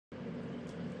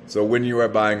So when you are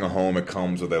buying a home, it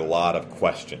comes with a lot of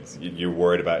questions. You're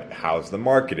worried about how's the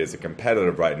market? Is it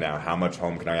competitive right now? How much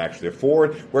home can I actually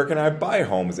afford? Where can I buy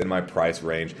homes in my price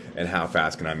range? And how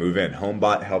fast can I move in?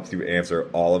 HomeBot helps you answer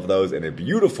all of those in a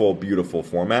beautiful, beautiful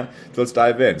format. So let's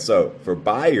dive in. So for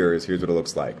buyers, here's what it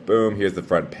looks like. Boom, here's the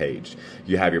front page.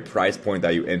 You have your price point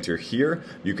that you enter here.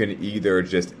 You can either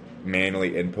just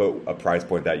manually input a price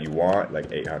point that you want,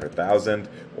 like 800,000,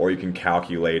 or you can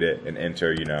calculate it and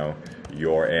enter,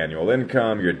 your annual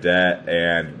income, your debt,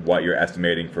 and what you're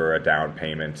estimating for a down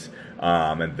payment,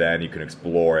 and then you can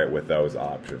explore it with those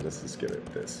options. Let's just give it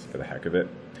this for the heck of it.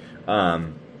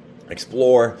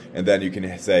 Explore, and then you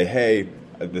can say, hey,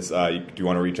 do you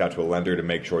want to reach out to a lender to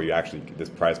make sure this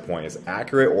price point is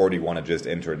accurate, or do you want to just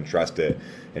enter it and trust it?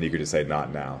 And you could just say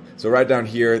not now. So right down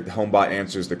here, HomeBot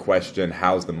answers the question,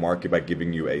 how's the market, by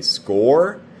giving you a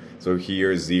score. So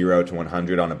here, 0 to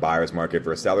 100 on a buyer's market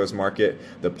for a seller's market.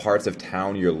 The parts of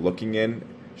town you're looking in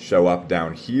show up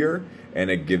down here,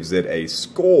 and it gives it a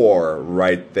score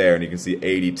right there. And you can see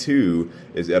 82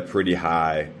 is a pretty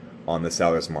high on the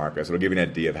seller's market. So it'll give you an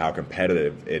idea of how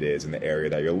competitive it is in the area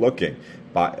that you're looking.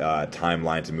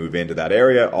 Timeline to move into that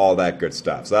area, all that good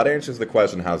stuff. So that answers the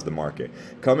question, how's the market?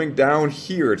 Coming down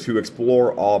here to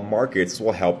explore all markets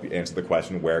will help you answer the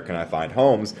question, where can I find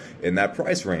homes in that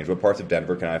price range? What parts of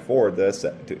Denver can I afford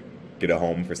to get a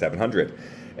home for 700?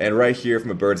 And right here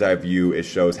from a bird's eye view, it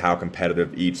shows how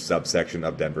competitive each subsection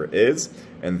of Denver is.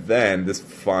 And then this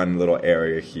fun little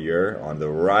area here on the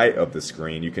right of the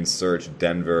screen, you can search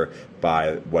Denver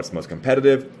by what's most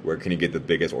competitive, where can you get the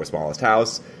biggest or smallest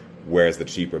house, where's the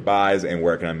cheaper buys, and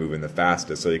where can I move in the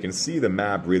fastest. So you can see the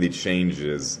map really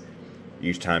changes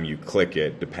each time you click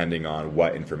it, depending on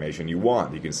what information you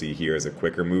want. You can see here is a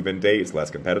quicker move-in date, it's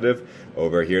less competitive.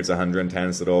 Over here it's 110,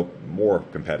 it's a little more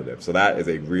competitive. So that is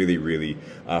a really, really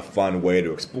fun way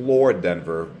to explore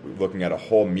Denver, looking at a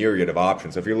whole myriad of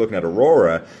options. So if you're looking at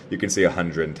Aurora, you can see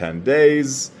 110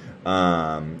 days.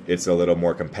 It's a little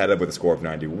more competitive with a score of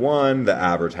 91. The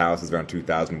average house is around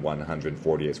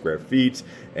 2,148 square feet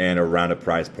and around a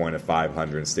price point of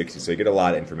 560. So you get a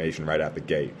lot of information right out the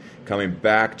gate. Coming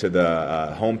back to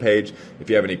the homepage, if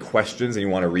you have any questions and you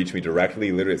want to reach me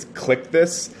directly, literally just click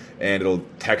this and it'll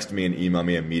text me and email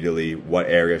me immediately. What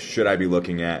area should I be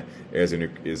looking at? Is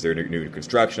there new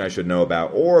construction I should know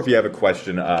about? Or if you have a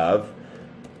question of,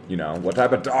 what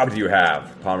type of dog do you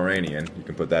have? Pomeranian. You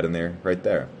can put that in there right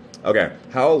there. Okay,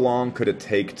 how long could it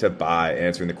take to buy?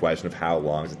 Answering the question of how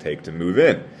long does it take to move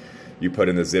in. You put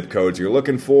in the zip codes you're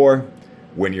looking for,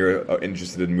 when you're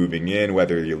interested in moving in,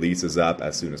 whether your lease is up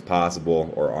as soon as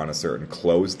possible or on a certain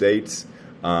close date.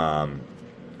 And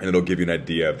it'll give you an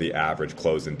idea of the average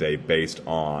closing date based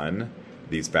on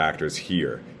these factors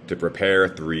here. To prepare,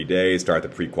 3 days, start the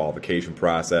pre-qualification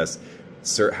process.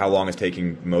 How long it's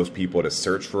taking most people to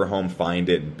search for a home, find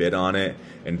it, and bid on it,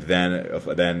 and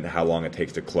then how long it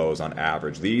takes to close on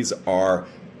average. These are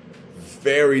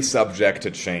very subject to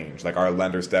change. Like our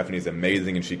lender, Stephanie, is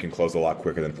amazing, and she can close a lot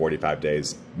quicker than 45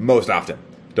 days most often.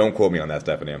 Don't quote me on that,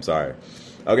 Stephanie. I'm sorry.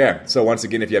 Okay, so once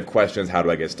again, if you have questions, how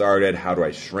do I get started? How do I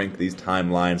shrink these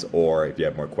timelines? Or if you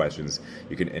have more questions,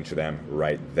 you can enter them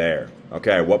right there.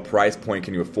 Okay, what price point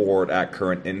can you afford at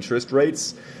current interest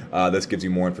rates? This gives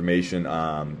you more information.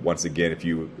 Once again, if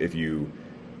you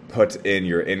put in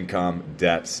your income,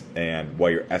 debt, and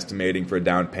what you're estimating for a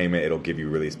down payment, it'll give you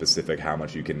really specific how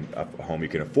much home you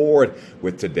can afford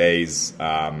with today's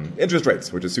interest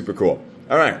rates, which is super cool.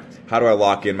 All right, how do I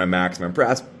lock in my maximum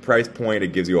price point?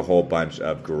 It gives you a whole bunch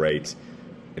of great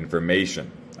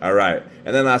information. All right,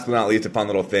 and then last but not least, a fun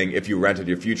little thing. If you rented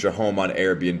your future home on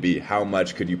Airbnb, how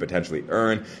much could you potentially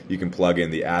earn? You can plug in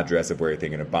the address of where you're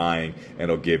thinking of buying, and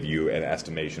it'll give you an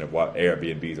estimation of what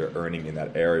Airbnbs are earning in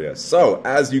that area. So,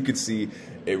 as you can see,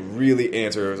 it really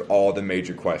answers all the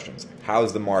major questions.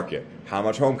 How's the market? How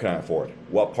much home can I afford?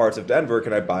 What parts of Denver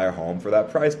can I buy a home for that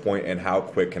price point, and how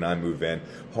quick can I move in?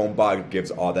 HomeBot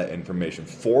gives all that information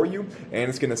for you, and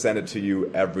it's going to send it to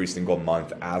you every single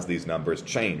month as these numbers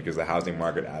change, because the housing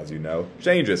market, as you know,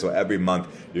 changes. So every month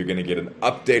you're going to get an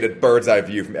updated bird's eye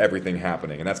view from everything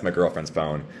happening. And that's my girlfriend's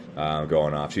phone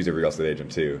going off. She's a real estate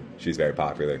agent too. She's very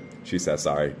popular. She says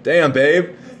sorry. Damn,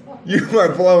 babe. You are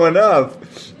blowing up.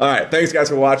 All right. Thanks, guys,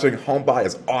 for watching. HomeBot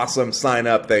is awesome. Sign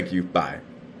up. Thank you. Bye.